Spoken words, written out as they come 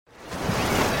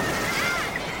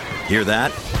Hear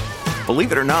that?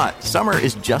 Believe it or not, summer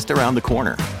is just around the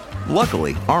corner.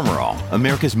 Luckily, Armor All,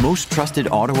 America's most trusted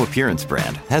auto appearance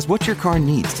brand, has what your car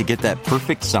needs to get that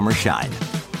perfect summer shine.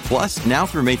 Plus, now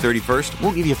through May 31st,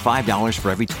 we'll give you $5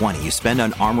 for every $20 you spend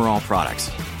on Armor All products.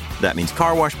 That means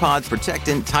car wash pods,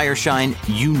 protectant, tire shine,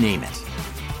 you name it.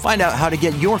 Find out how to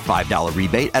get your $5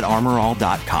 rebate at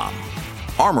armorall.com.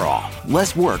 Armor All,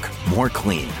 less work, more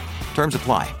clean. Terms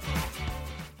apply.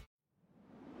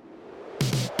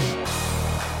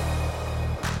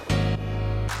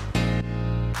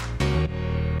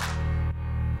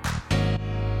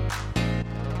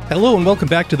 Hello and welcome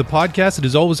back to the podcast. It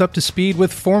is always up to speed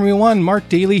with Formula One. Mark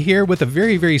Daly here with a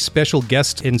very, very special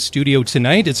guest in studio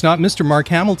tonight. It's not Mr. Mark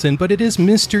Hamilton, but it is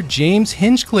Mr. James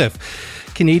Hinchcliffe,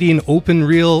 Canadian open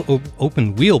wheel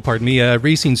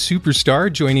racing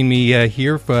superstar, joining me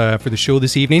here for the show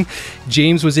this evening.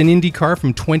 James was in IndyCar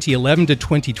from 2011 to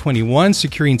 2021,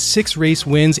 securing 6 race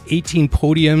wins, 18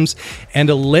 podiums, and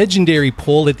a legendary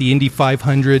pole at the Indy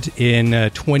 500 in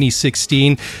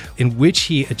 2016, in which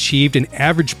he achieved an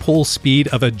average pole speed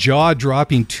of a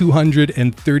jaw-dropping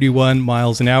 231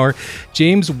 miles an hour.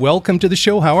 James, welcome to the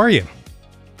show. How are you?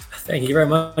 Thank you very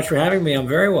much for having me. I'm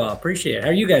very well. Appreciate it. How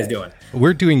are you guys doing?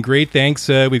 We're doing great, thanks.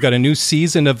 We've got a new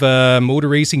season of motor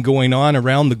racing going on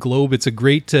around the globe. It's a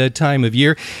great time of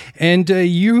year. And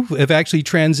you have actually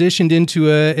transitioned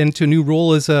into a new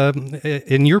role as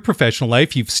in your professional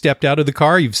life. You've stepped out of the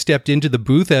car. You've stepped into the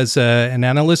booth as an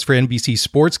analyst for NBC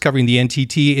Sports covering the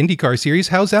NTT IndyCar series.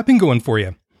 How's that been going for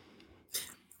you?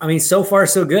 I mean, so far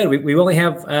so good. We've only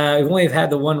had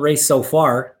the one race so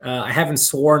far. I haven't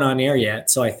sworn on air yet,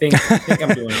 so I think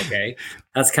I'm doing okay.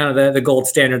 That's kind of the gold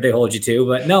standard they hold you to.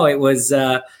 But no, it was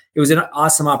an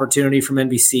awesome opportunity from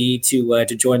NBC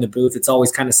to join the booth. It's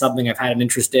always kind of something I've had an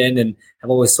interest in, and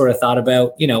I've always sort of thought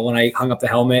about, when I hung up the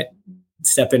helmet,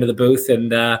 step into the booth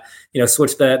and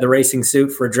switch the racing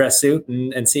suit for a dress suit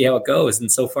and see how it goes.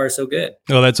 And so far so good.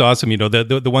 Oh, that's awesome.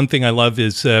 The one thing I love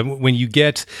is when you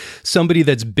get somebody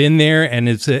that's been there and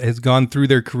has gone through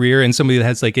their career, and somebody that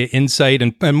has like an insight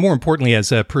and more importantly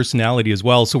has a personality as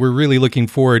well. So we're really looking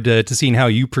forward to seeing how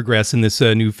you progress in this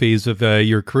new phase of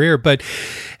your career. But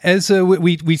as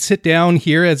we sit down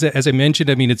here, as I mentioned,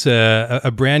 I mean, it's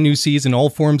a brand new season, all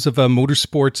forms of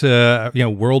motorsport,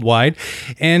 worldwide,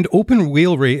 and open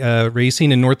wheel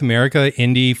racing in North America,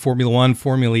 Indy, Formula One,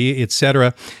 Formula E,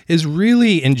 etc., is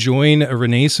really enjoying a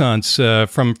renaissance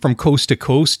from coast to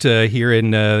coast here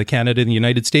in Canada and the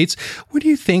United States. What do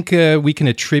you think we can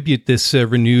attribute this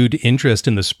renewed interest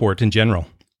in the sport in general?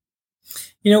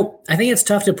 I think it's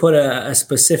tough to put a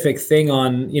specific thing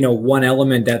on, one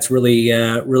element that's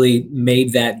really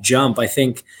made that jump. I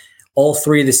think all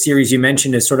three of the series you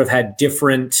mentioned has sort of had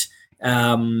different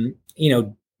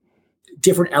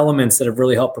elements that have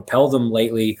really helped propel them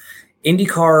lately.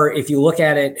 IndyCar, if you look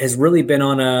at it, has really been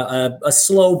on a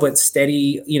slow but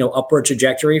steady, upward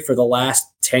trajectory for the last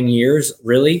 10 years,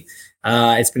 really.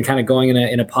 It's been kind of going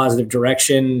in a positive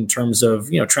direction in terms of,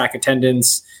 track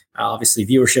attendance, obviously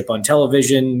viewership on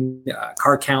television,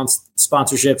 car counts,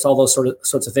 sponsorships, all those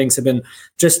sorts of things have been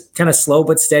just kind of slow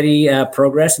but steady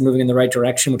progress and moving in the right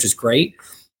direction, which is great.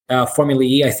 Formula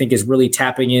E, I think, is really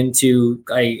tapping into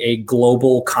a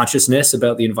global consciousness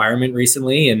about the environment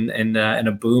recently and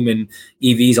a boom in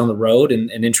EVs on the road and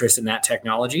interest in that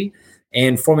technology.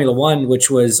 And Formula One,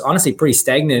 which was honestly pretty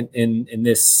stagnant in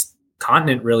this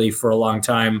continent really for a long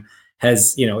time,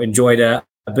 has enjoyed a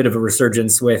bit of a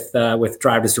resurgence with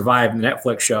Drive to Survive, the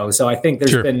Netflix show. So I think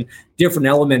there's been different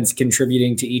elements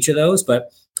contributing to each of those,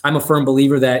 but I'm a firm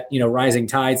believer that rising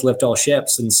tides lift all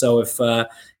ships, and so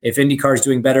if IndyCar is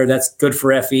doing better, that's good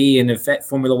for FE, and if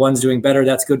Formula One's doing better,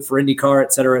 that's good for IndyCar,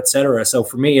 et cetera, et cetera. So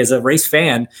for me, as a race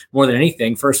fan, more than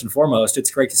anything, first and foremost,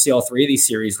 it's great to see all three of these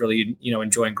series really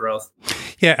enjoying growth.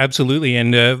 Yeah, absolutely.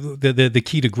 And the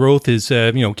key to growth is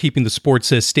keeping the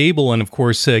sports stable, and of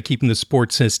course keeping the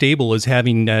sports stable is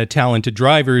having talented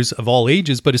drivers of all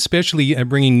ages, but especially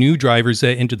bringing new drivers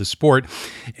into the sport.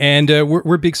 And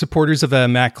we're big supporters of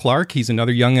Matt Clark. He's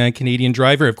another young Canadian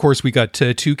driver. Of course, we got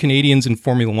 2 Canadians in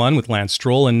Formula One with Lance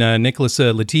Stroll and Nicholas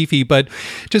Latifi. But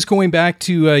just going back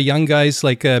to young guys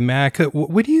like Mac,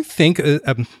 what do you think?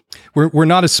 We're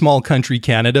not a small country,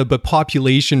 Canada, but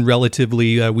population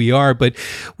relatively we are. But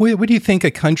what do you think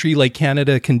a country like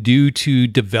Canada can do to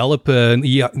develop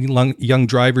young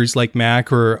drivers like Mac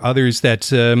or others that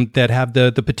have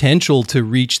the potential to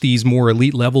reach these more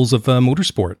elite levels of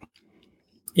motorsport?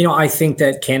 I think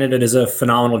that Canada does a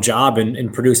phenomenal job in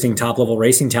producing top-level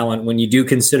racing talent when you do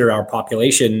consider our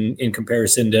population in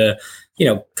comparison to,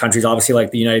 countries obviously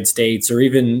like the United States or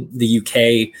even the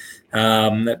UK.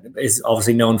 is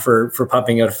obviously known for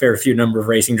pumping out a fair few number of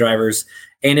racing drivers.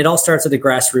 And it all starts at the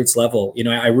grassroots level.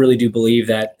 I really do believe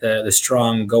that the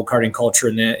strong go-karting culture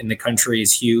in the country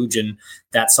is huge. And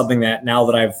that's something that now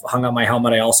that I've hung up my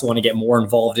helmet, I also want to get more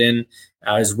involved in.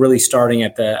 Is really starting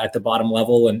at the bottom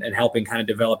level and helping kind of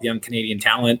develop young Canadian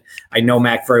talent. I know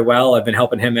Mac very well. I've been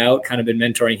helping him out, kind of been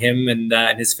mentoring him and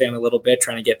his family a little bit,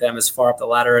 trying to get them as far up the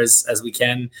ladder as we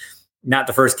can. Not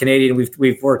the first Canadian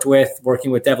we've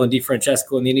working with Devlin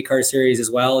DeFrancesco in the IndyCar series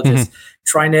as well, just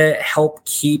trying to help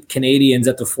keep Canadians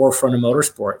at the forefront of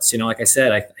motorsports. Like I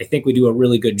said, I think we do a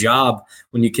really good job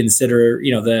when you consider,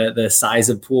 the size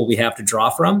of pool we have to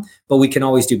draw from, but we can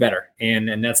always do better.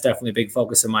 And that's definitely a big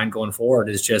focus of mine going forward,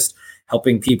 is just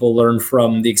helping people learn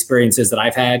from the experiences that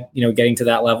I've had, getting to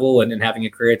that level and having a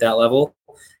career at that level.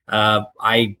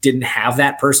 I didn't have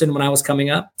that person when I was coming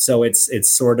up. So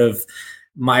it's sort of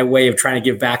my way of trying to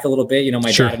give back a little bit.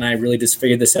 My dad and I really just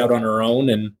figured this out on our own.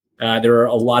 And there are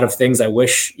a lot of things I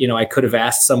wish, I could have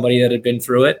asked somebody that had been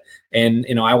through it. And,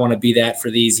 I want to be that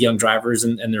for these young drivers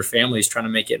and their families trying to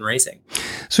make it in racing.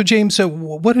 So James,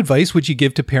 what advice would you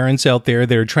give to parents out there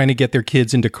that are trying to get their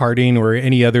kids into karting or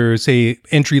any other, say,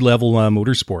 entry-level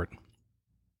motorsport?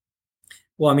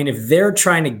 Well, if they're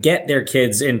trying to get their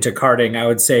kids into karting, I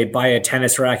would say buy a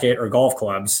tennis racket or golf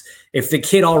clubs. If the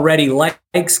kid already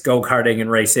likes go-karting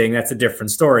and racing, that's a different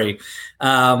story.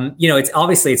 It's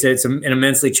obviously it's an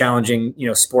immensely challenging,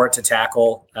 sport to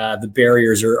tackle. The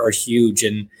barriers are huge,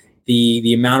 and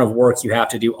the amount of work you have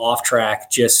to do off track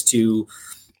just to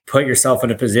put yourself in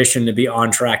a position to be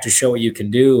on track to show what you can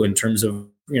do in terms of,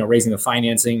 raising the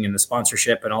financing and the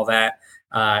sponsorship and all that.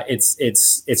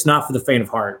 It's not for the faint of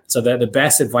heart. So the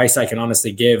best advice I can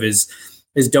honestly give is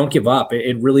don't give up.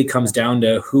 It really comes down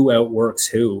to who outworks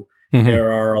who.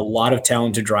 There are a lot of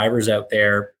talented drivers out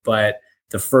there, but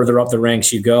the further up the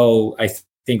ranks you go, I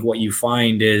think what you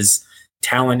find is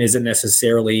talent isn't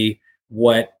necessarily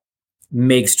what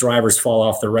makes drivers fall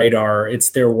off the radar.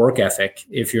 It's their work ethic.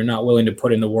 If you're not willing to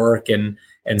put in the work and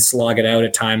slog it out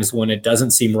at times when it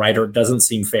doesn't seem right or it doesn't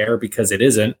seem fair, because it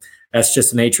isn't, that's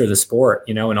just the nature of the sport,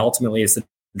 and ultimately it's the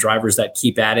drivers that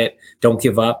keep at it, don't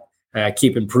give up,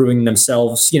 keep improving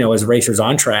themselves, as racers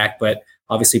on track, but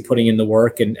obviously putting in the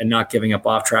work and not giving up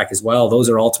off track as well. Those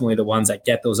are ultimately the ones that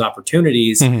get those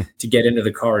opportunities to get into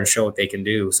the car and show what they can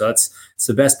do. So it's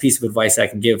the best piece of advice I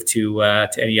can give to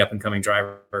any up and coming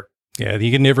driver. Yeah,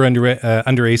 you can never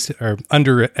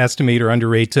underestimate or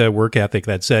underrate work ethic.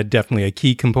 That's definitely a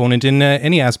key component in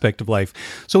any aspect of life.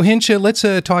 So Hinch, let's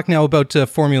talk now about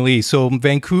Formula E. So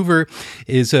Vancouver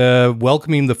is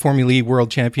welcoming the Formula E World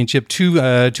Championship to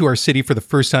our city for the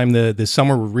first time this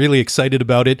summer. We're really excited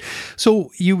about it.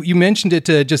 So you mentioned it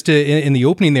just in the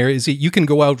opening there, is that you can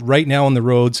go out right now on the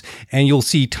roads and you'll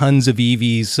see tons of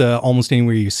EVs almost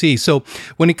anywhere you see. So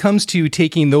when it comes to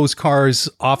taking those cars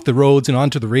off the roads and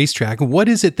onto the racetrack, what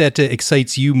is it that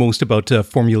excites you most about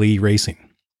Formula E racing?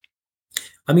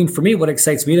 For me, what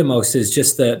excites me the most is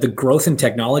just the growth in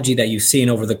technology that you've seen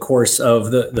over the course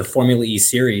of the Formula E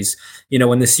series.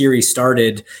 When the series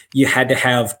started, you had to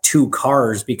have two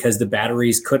cars because the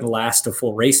batteries couldn't last a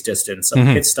full race distance. A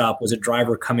pit stop was a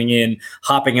driver coming in,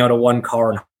 hopping out of one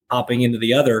car and hopping into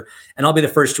the other. And I'll be the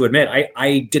first to admit,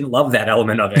 I didn't love that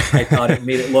element of it. I thought it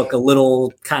made it look a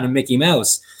little kind of Mickey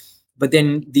Mouse. But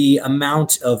then the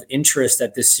amount of interest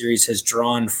that this series has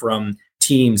drawn from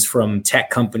teams, from tech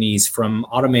companies, from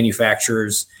auto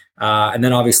manufacturers, and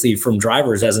then obviously from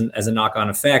drivers as a knock-on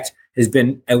effect has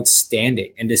been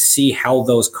outstanding. And to see how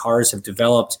those cars have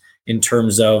developed in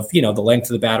terms of, the length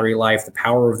of the battery life, the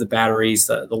power of the batteries,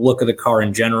 the look of the car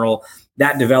in general,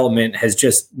 that development has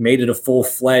just made it a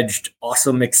full-fledged,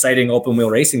 awesome, exciting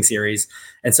open-wheel racing series.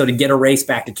 And so to get a race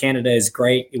back to Canada is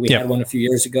great. We had one a few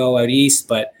years ago out east,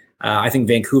 but I think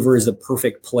Vancouver is the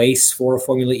perfect place for a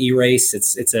Formula E race.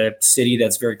 It's a city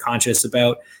that's very conscious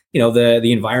about,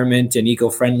 the environment and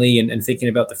eco-friendly and thinking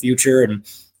about the future. And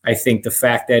I think the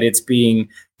fact that it's being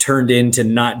turned into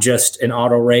not just an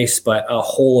auto race, but a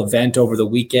whole event over the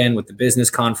weekend with the business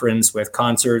conference, with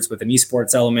concerts, with an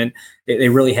esports element, they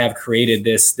really have created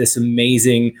this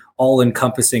amazing,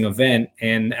 all-encompassing event.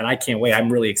 And I can't wait.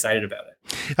 I'm really excited about it.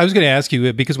 I was going to ask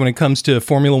you, because when it comes to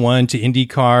Formula One, to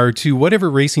IndyCar, to whatever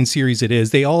racing series it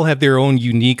is, they all have their own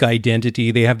unique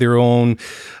identity. They have their own,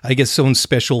 own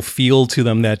special feel to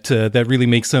them that really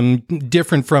makes them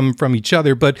different from each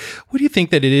other. But what do you think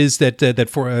that it is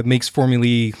that makes Formula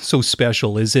E so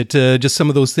special? Is it just some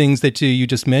of those things that you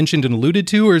just mentioned and alluded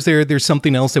to, or is there's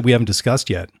something else that we haven't discussed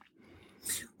yet?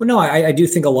 Well, no, I do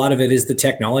think a lot of it is the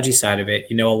technology side of it.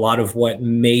 A lot of what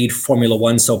made Formula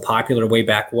One so popular way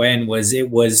back when was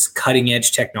it was cutting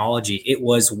edge technology. It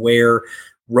was where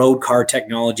road car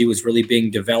technology was really being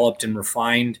developed and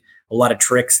refined. A lot of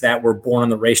tricks that were born on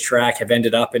the racetrack have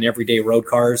ended up in everyday road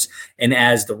cars. And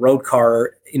as the road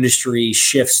car industry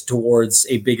shifts towards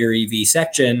a bigger EV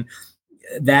section,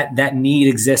 that need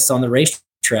exists on the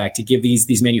racetrack to give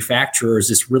these manufacturers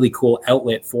this really cool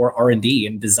outlet for R&D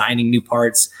and designing new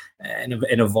parts and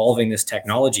evolving this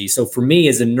technology. So for me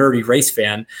as a nerdy race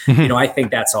fan, I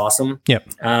think that's awesome. Yep.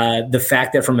 The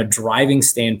fact that from a driving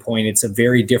standpoint, it's a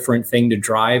very different thing to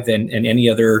drive than any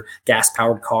other gas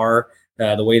powered car.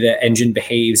 The way the engine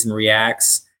behaves and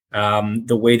reacts,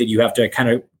 the way that you have to kind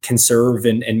of conserve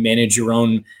and manage your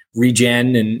own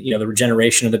regen and the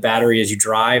regeneration of the battery as you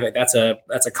drive. That's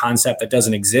a concept that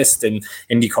doesn't exist in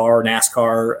IndyCar,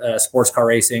 NASCAR, sports car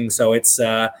racing. So it's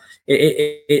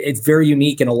very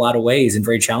unique in a lot of ways and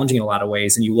very challenging in a lot of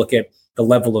ways. And you look at the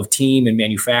level of team and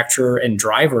manufacturer and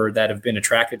driver that have been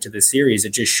attracted to this series,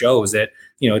 it just shows that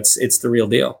it's the real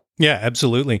deal. Yeah,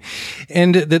 absolutely.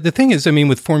 And the thing is,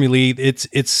 with Formula E,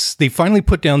 it's they finally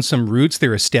put down some roots.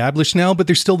 They're established now, but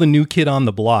they're still the new kid on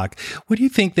the block. What do you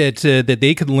think that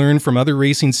they could learn from other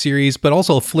racing series, but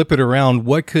also flip it around?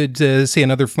 What could, say,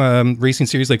 another racing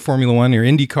series like Formula One or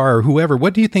IndyCar or whoever,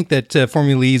 what do you think that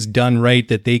Formula E's done right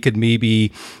that they could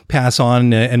maybe pass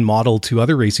on and model to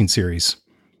other racing series?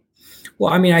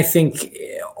 Well, I think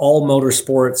all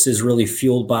motorsports is really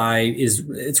fueled by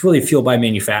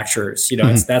manufacturers.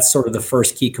 That's sort of the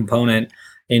first key component.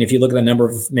 And if you look at the number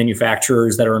of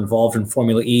manufacturers that are involved in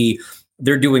Formula E,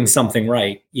 they're doing something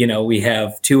right. We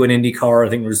have 2 in IndyCar. I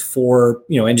think there's 4,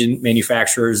 engine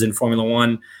manufacturers in Formula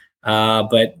One.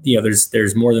 But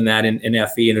there's more than that in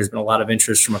FE, and there's been a lot of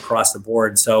interest from across the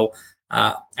board. So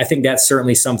I think that's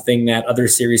certainly something that other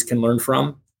series can learn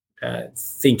from.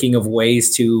 Thinking of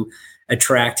ways to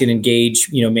attract and engage,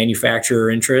 manufacturer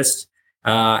interest.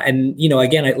 And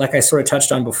again, like I sort of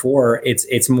touched on before,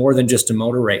 it's more than just a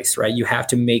motor race, right? You have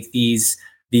to make these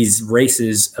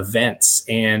races events.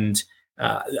 And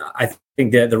I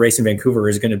think that the race in Vancouver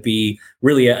is going to be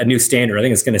really a new standard. I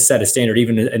think it's going to set a standard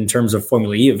even in terms of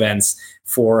Formula E events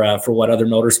for what other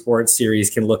motorsports series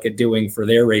can look at doing for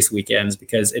their race weekends,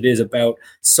 because it is about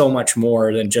so much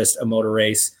more than just a motor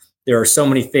race. There are so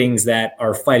many things that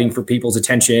are fighting for people's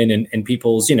attention and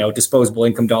people's, disposable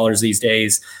income dollars these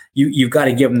days. You've got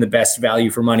to give them the best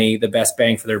value for money, the best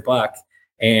bang for their buck,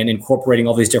 and incorporating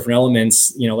all these different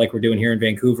elements, like we're doing here in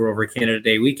Vancouver over Canada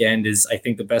Day weekend is, I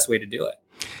think, the best way to do it.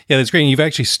 Yeah, that's great. And you've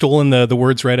actually stolen the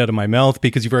words right out of my mouth,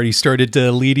 because you've already started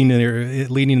leading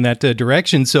in that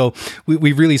direction. So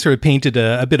we've really sort of painted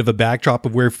a bit of a backdrop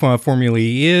of where Formula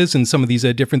E is and some of these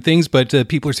different things. But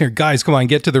people are saying, guys, come on,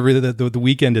 get to the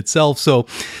weekend itself. So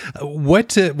what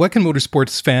can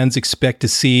motorsports fans expect to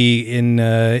see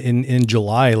in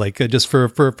July, like just for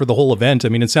the whole event?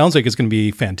 It sounds like it's going to be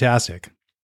fantastic.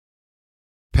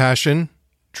 Passion,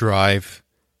 drive,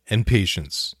 and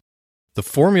patience. The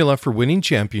formula for winning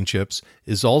championships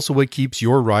is also what keeps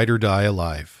your ride or die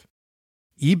alive.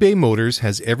 eBay Motors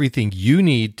has everything you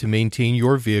need to maintain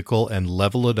your vehicle and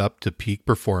level it up to peak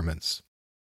performance.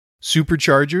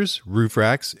 Superchargers, roof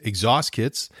racks, exhaust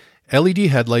kits, LED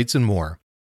headlights, and more.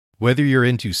 Whether you're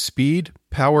into speed,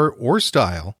 power, or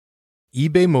style,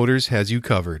 eBay Motors has you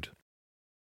covered.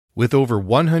 With over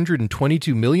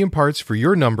 122 million parts for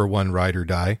your number one ride or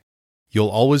die, you'll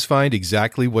always find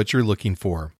exactly what you're looking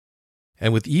for.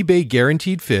 And with eBay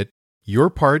Guaranteed Fit, your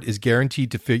part is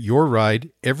guaranteed to fit your ride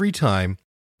every time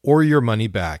or your money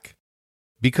back.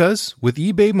 Because with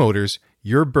eBay Motors,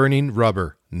 you're burning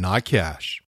rubber, not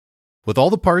cash. With all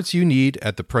the parts you need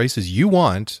at the prices you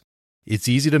want, it's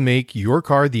easy to make your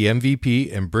car the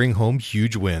MVP and bring home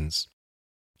huge wins.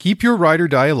 Keep your ride or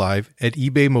die alive at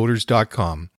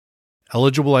ebaymotors.com.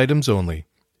 Eligible items only.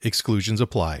 Exclusions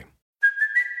apply.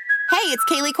 Hey, it's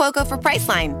Kaylee Cuoco for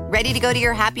Priceline. Ready to go to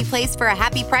your happy place for a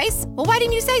happy price? Well, why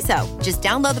didn't you say so? Just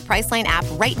download the Priceline app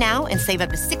right now and save up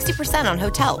to 60% on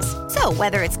hotels. So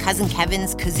whether it's Cousin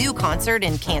Kevin's Kazoo Concert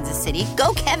in Kansas City,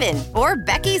 go Kevin, or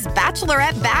Becky's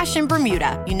Bachelorette Bash in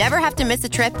Bermuda, you never have to miss a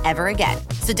trip ever again.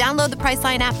 So download the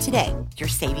Priceline app today. Your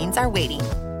savings are waiting.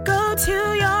 Go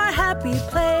to your happy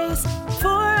place for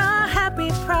a happy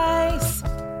price.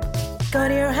 Go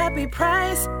to your happy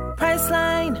price,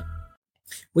 Priceline.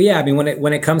 Well, yeah,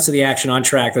 when it comes to the action on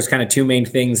track, there's kind of 2 main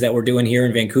things that we're doing here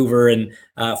in Vancouver. And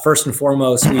first and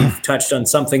foremost, we've touched on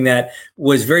something that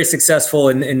was very successful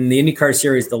in the IndyCar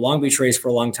series, the Long Beach race for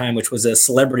a long time, which was a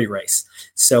celebrity race.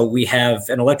 So we have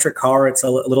an electric car. It's a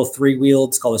little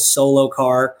 3-wheeled. It's called a solo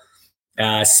car.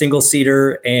 single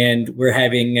seater, and we're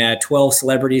having 12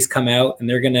 celebrities come out, and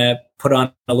they're going to put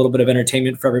on a little bit of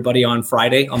entertainment for everybody on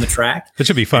Friday on the track. That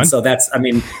should be fun. And so that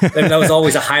was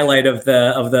always a highlight of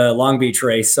the Long Beach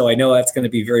race. So I know that's going to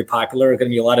be very popular. There's going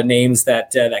to be a lot of names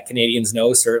that Canadians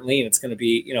know, certainly, and it's going to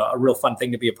be a real fun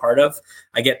thing to be a part of.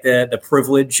 I get the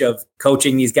privilege of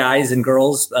coaching these guys and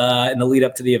girls in the lead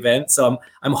up to the event, so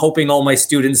I'm hoping all my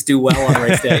students do well on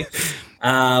race day.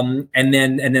 And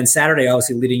then Saturday,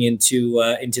 obviously leading into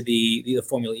the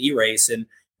Formula E race. And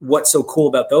what's so cool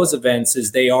about those events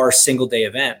is they are single day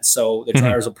events. So the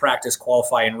drivers will practice,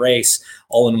 qualify, and race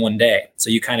all in one day.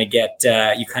 So you kind of get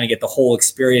the whole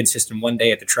experience just in one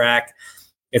day at the track.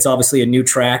 It's obviously a new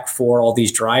track for all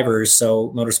these drivers.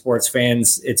 So motorsports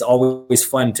fans, it's always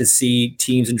fun to see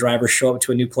teams and drivers show up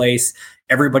to a new place.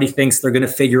 Everybody thinks they're going to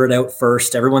figure it out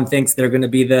first. Everyone thinks they're going to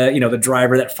be the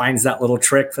driver that finds that little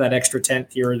trick for that extra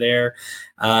tenth here or there.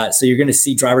 So you're going to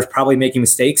see drivers probably making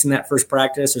mistakes in that first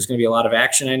practice. There's going to be a lot of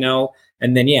action, I know.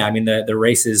 And then, the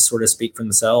races sort of speak for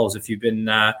themselves. If you've been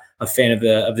a fan of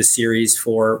the series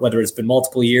for whether it's been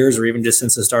multiple years or even just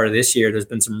since the start of this year, there's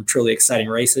been some truly exciting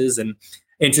races, and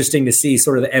interesting to see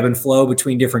sort of the ebb and flow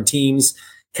between different teams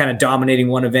kind of dominating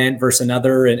one event versus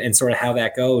another, and sort of how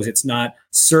that goes. It's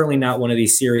certainly not one of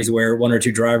these series where one or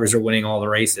two drivers are winning all the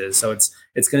races. So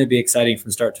it's going to be exciting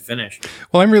from start to finish.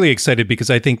 Well, I'm really excited because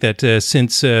I think that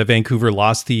since Vancouver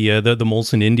lost the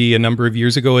Molson Indy a number of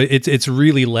years ago, it's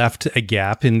really left a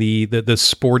gap in the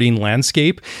sporting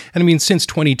landscape. And I mean, since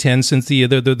 2010, since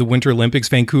the Winter Olympics,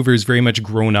 Vancouver has very much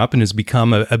grown up and has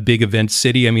become a big event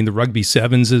city. I mean, the Rugby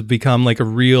Sevens has become like a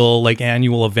real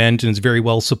annual event, and it's very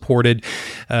well supported.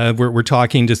 We're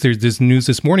talking there's news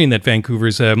this morning that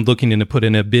Vancouver's looking to put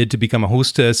in a bid to become a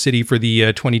host city for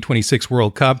the 2026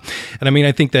 World Cup. And I mean,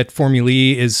 I think that Formula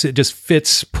E just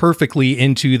fits perfectly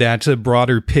into that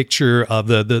broader picture of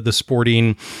the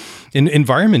sporting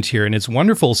environment here, and it's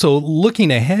wonderful. So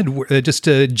looking ahead, just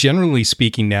generally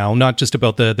speaking now, not just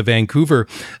about the Vancouver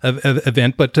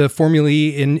event, but Formula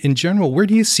E in general, where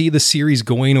do you see the series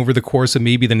going over the course of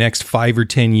maybe the next 5 or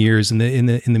 10 years in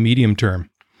the medium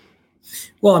term?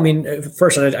 Well, I mean,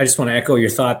 first, I just want to echo your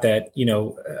thought that,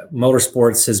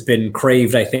 motorsports has been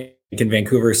craved, I think, in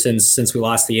Vancouver since we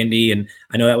lost the Indy. And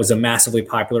I know that was a massively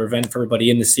popular event for everybody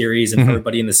in the series and for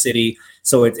everybody in the city.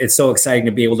 So it's so exciting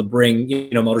to be able to bring,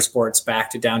 motorsports back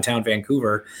to downtown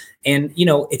Vancouver. And,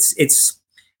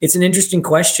 it's an interesting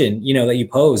question, that you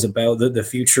pose about the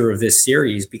future of this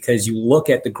series, because you look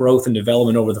at the growth and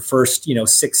development over the first,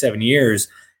 6-7 years,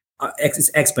 it's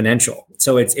exponential.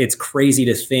 So it's crazy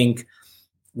to think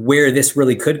where this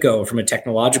really could go from a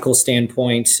technological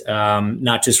standpoint,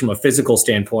 not just from a physical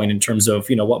standpoint in terms of,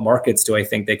 what markets do I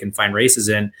think they can find races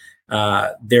in.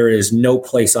 There is no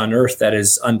place on earth that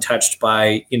is untouched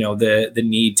by, the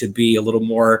need to be a little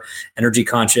more energy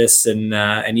conscious and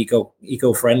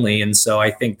eco-friendly. And so I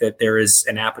think that there is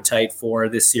an appetite for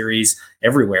this series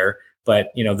everywhere. But,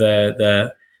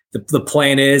 the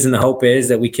plan is, and the hope is,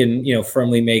 that we can,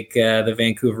 firmly make the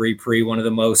Vancouver E-Prix one of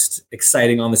the most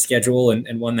exciting on the schedule,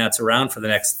 and one that's around for the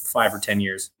next 5 or 10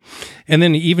 years. And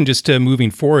then even just moving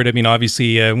forward, I mean,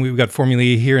 obviously we've got Formula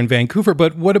E here in Vancouver,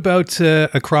 but what about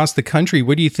across the country?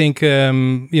 What do you think,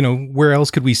 where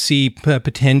else could we see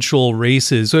potential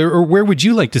races, or where would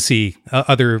you like to see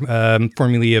other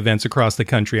Formula E events across the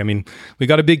country? I mean, we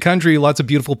got a big country, lots of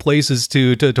beautiful places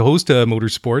to host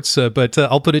motorsports, but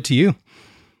I'll put it to you.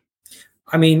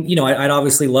 I mean, I'd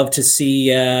obviously love to see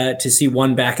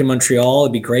one back in Montreal.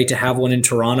 It'd be great to have one in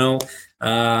Toronto.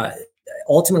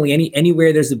 Ultimately,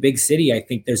 anywhere there's a big city, I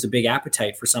think there's a big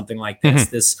appetite for something like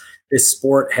this. This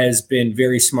sport has been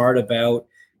very smart about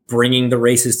bringing the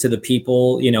races to the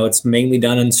people. It's mainly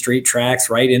done on street tracks,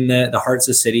 right in the hearts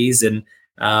of cities, and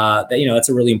that's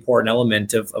a really important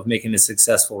element of making a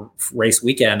successful race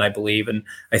weekend, I believe. And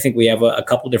I think we have a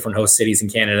couple different host cities in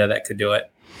Canada that could do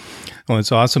it. Well,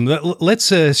 it's awesome. Let's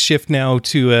shift now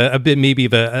to a bit maybe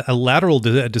of a lateral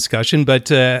discussion.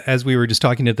 But as we were just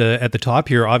talking at the top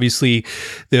here, obviously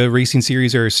the racing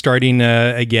series are starting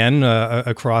again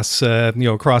across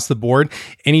the board.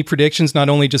 Any predictions, not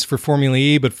only just for Formula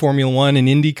E but Formula One and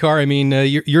IndyCar? I mean,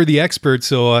 you're the expert,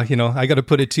 so I got to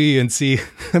put it to you and see,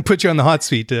 put you on the hot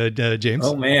seat, James.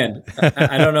 Oh man,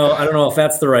 I don't know if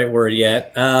that's the right word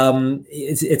yet.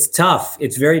 It's tough.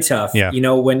 It's very tough. Yeah.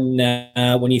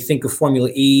 When you think of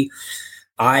Formula E,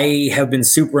 I have been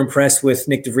super impressed with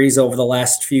Nick DeVries over the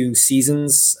last few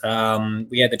seasons.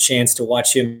 We had the chance to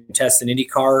watch him test an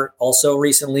IndyCar also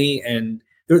recently, and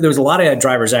there was a lot of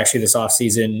drivers actually this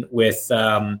offseason with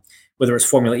whether it's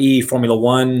Formula E, Formula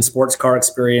One, sports car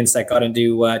experience that got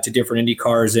into to different Indy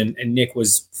cars, and Nick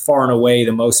was far and away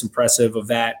the most impressive of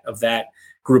that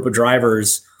group of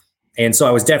drivers. And so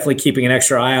I was definitely keeping an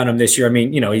extra eye on him this year. I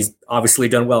mean, he's obviously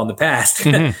done well in the past,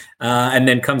 and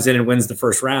then comes in and wins the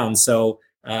first round. So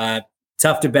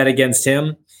tough to bet against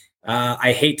him.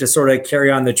 I hate to sort of carry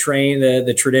on the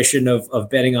tradition of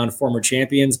betting on former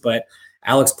champions, but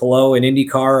Alex Palou in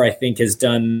IndyCar, I think, has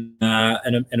done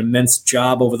an immense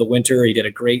job over the winter. He did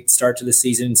a great start to the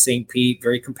season in St. Pete,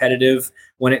 very competitive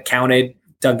when it counted,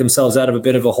 dug themselves out of a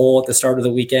bit of a hole at the start of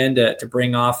the weekend to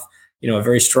bring off, a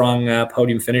very strong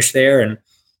podium finish there. And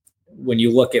when you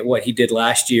look at what he did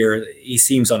last year, he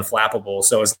seems unflappable.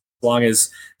 So as long as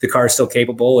the car is still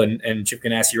capable, and Chip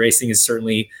Ganassi Racing is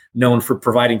certainly known for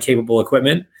providing capable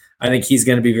equipment, I think he's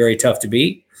going to be very tough to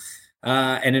beat.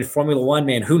 And in Formula One,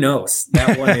 man, who knows?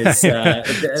 That one is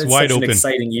it's wide such open. An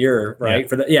exciting year,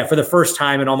 right? Yeah. For the first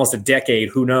time in almost a decade,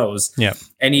 who knows? Yeah.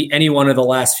 Any one of the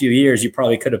last few years, you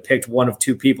probably could have picked one of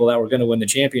two people that were going to win the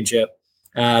championship.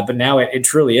 But now it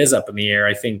truly is up in the air.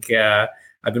 I think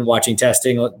I've been watching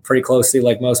testing pretty closely,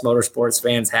 like most motorsports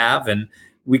fans have, and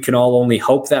we can all only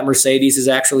hope that Mercedes is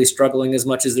actually struggling as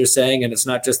much as they're saying, and it's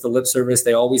not just the lip service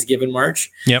they always give in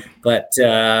March. Yep. But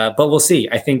we'll see.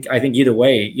 I think either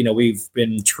way, we've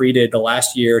been treated the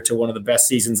last year to one of the best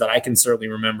seasons that I can certainly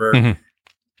remember,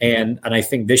 and I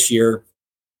think this year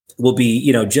will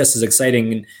be just as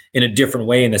exciting in a different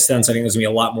way. In the sense, I think there's gonna be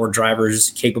a lot more drivers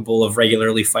capable of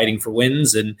regularly fighting for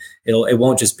wins, and it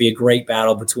won't just be a great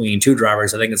battle between two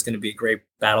drivers. I think it's going to be a great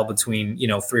battle between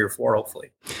 3 or 4,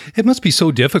 hopefully. It must be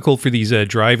so difficult for these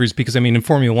drivers because, I mean, in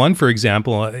Formula One, for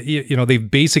example,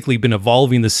 they've basically been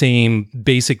evolving the same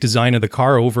basic design of the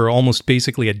car over almost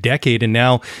basically a decade, and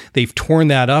now they've torn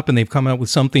that up and they've come out with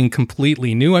something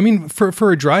completely new. I mean,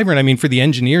 for a driver, and I mean for the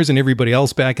engineers and everybody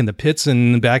else back in the pits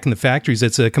and back in the factories,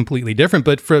 it's completely different.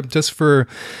 But for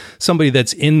somebody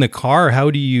that's in the car,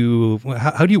 how do you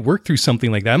work through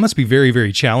something like that? It must be very,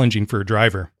 very challenging for a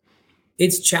driver.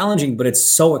 It's challenging, but it's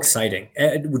so exciting.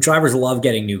 Drivers love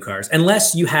getting new cars,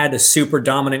 unless you had a super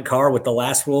dominant car with the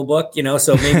last rule book,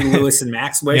 so maybe Lewis and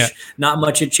Max wish not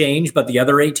much had changed, but the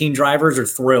other 18 drivers are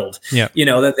thrilled,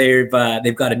 that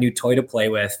they've got a new toy to play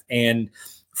with. And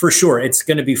for sure, it's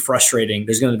going to be frustrating.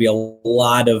 There's going to be a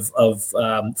lot of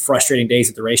frustrating days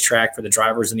at the racetrack for the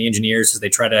drivers and the engineers as they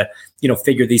try to,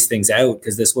 figure these things out,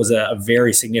 because this was a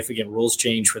very significant rules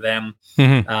change for them.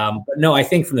 But no, I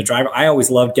think from the driver, I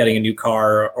always loved getting a new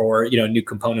car or, new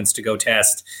components to go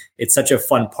test. It's such a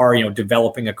fun part,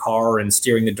 developing a car and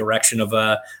steering the direction of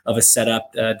a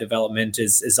setup development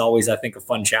is always, I think, a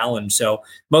fun challenge. So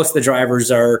most of the drivers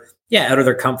are, out of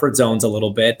their comfort zones a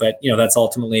little bit, but that's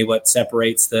ultimately what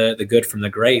separates the good from the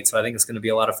great. So I think it's going to be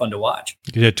a lot of fun to watch.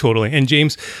 Yeah, totally. And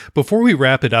James, before we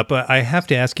wrap it up, I have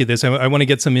to ask you this. I want to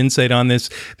get some insight on this.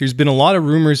 There's been a lot of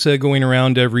rumors going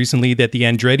around recently that the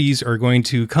Andrettis are going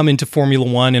to come into Formula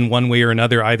One in one way or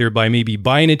another, either by maybe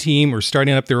buying a team or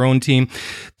starting up their own team.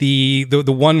 The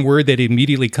one word that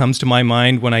immediately comes to my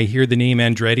mind when I hear the name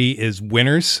Andretti is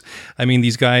winners. I mean,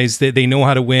 these guys, they know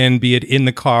how to win, be it in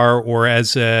the car or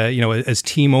as as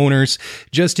team owners.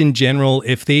 Just in general,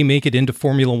 if they make it into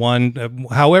Formula One,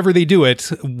 however they do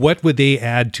it, what would they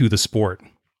add to the sport?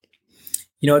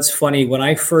 It's funny. When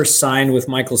I first signed with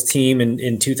Michael's team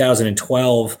in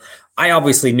 2012, I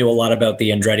obviously knew a lot about the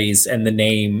Andrettis and the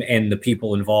name and the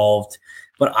people involved,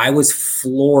 but I was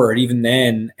floored even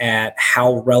then at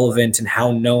how relevant and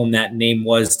how known that name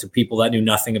was to people that knew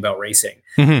nothing about racing.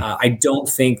 I don't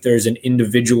think there's an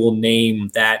individual name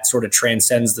that sort of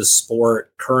transcends the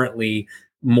sport currently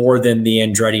more than the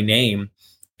Andretti name.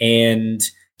 And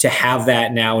to have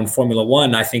that now in Formula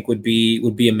One, I think would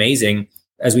be amazing.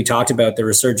 As we talked about, the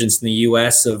resurgence in the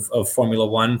U.S. of Formula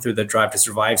One through the Drive to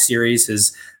Survive series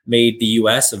has made the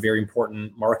U.S. a very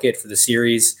important market for the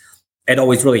series. It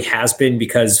always really has been,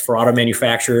 because for auto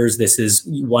manufacturers, this is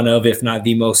one of, if not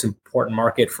the most important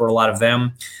market for a lot of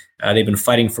them. They've been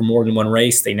fighting for more than one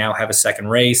race. They now have a second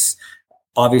race.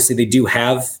 Obviously, they do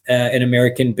have an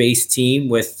American-based team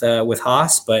with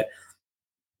Haas, but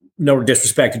no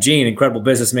disrespect to Gene, incredible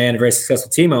businessman, a very successful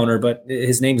team owner, but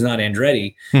his name's not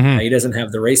Andretti. He doesn't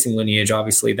have the racing lineage,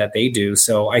 obviously, that they do.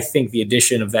 So I think the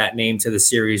addition of that name to the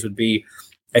series would be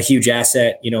a huge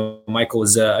asset. Michael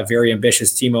is a very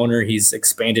ambitious team owner. He's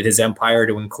expanded his empire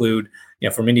to include,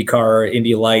 from IndyCar,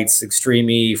 Indy Lights, Extreme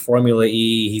E, Formula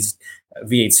E. He's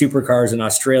V8 supercars in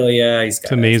Australia. He's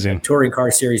got amazing. a touring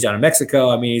car series down in Mexico.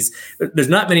 I mean, there's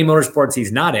not many motorsports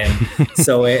he's not in,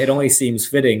 so it only seems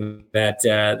fitting that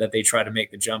they try to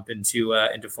make the jump into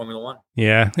Formula One.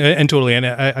 Yeah, and totally. And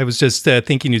I was just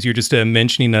thinking as you're just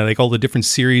mentioning like all the different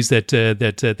series that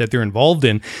they're involved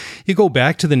in. You go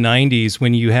back to the 90s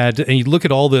when you had, and you look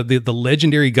at all the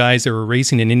legendary guys that were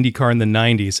racing in IndyCar in the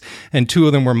 90s, and two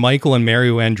of them were Michael and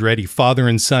Mario Andretti, father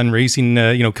and son, racing,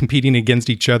 competing against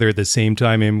each other at the same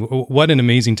time. And what an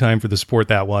amazing time for the sport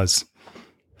that was.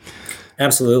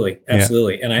 Absolutely. Yeah.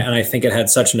 And I think it had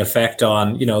such an effect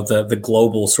on, the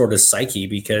global sort of psyche,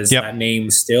 because that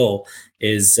name still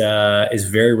is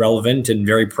very relevant and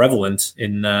very prevalent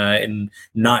in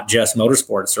not just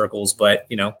motorsport circles, but,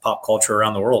 pop culture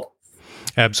around the world.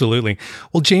 Absolutely.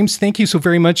 Well, James, thank you so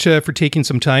very much for taking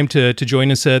some time to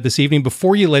join us this evening.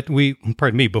 Before we let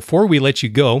you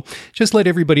go, just let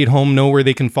everybody at home know where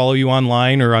they can follow you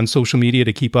online or on social media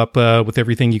to keep up with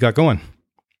everything you got going.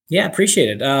 Yeah,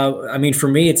 appreciate it. For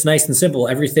me, it's nice and simple.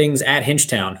 Everything's at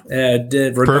Hinchtown,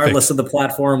 regardless of the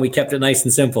platform. We kept it nice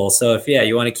and simple. So if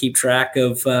you want to keep track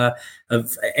of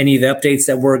any of the updates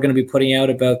that we're going to be putting out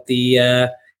about the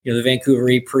Vancouver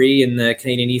E-Prix and the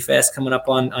Canadian E-Fest coming up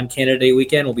on Canada Day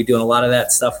weekend, we'll be doing a lot of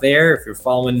that stuff there. If you're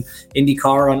following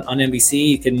IndyCar on NBC,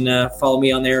 you can follow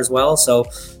me on there as well. So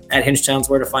at Hinchtown's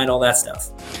where to find all that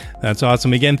stuff. That's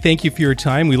awesome. Again, thank you for your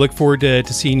time. We look forward to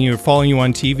seeing you, following you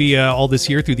on TV all this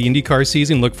year through the IndyCar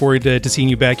season. Look forward to seeing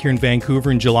you back here in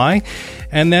Vancouver in July.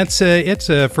 And that's it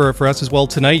for us as well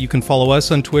tonight. You can follow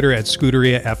us on Twitter at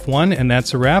Scuderia F1, and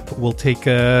that's a wrap. We'll take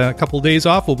a couple of days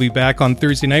off. We'll be back on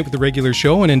Thursday night with the regular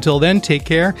show. And until then, take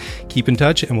care, keep in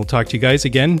touch, and we'll talk to you guys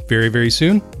again very, very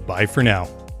soon. Bye for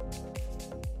now.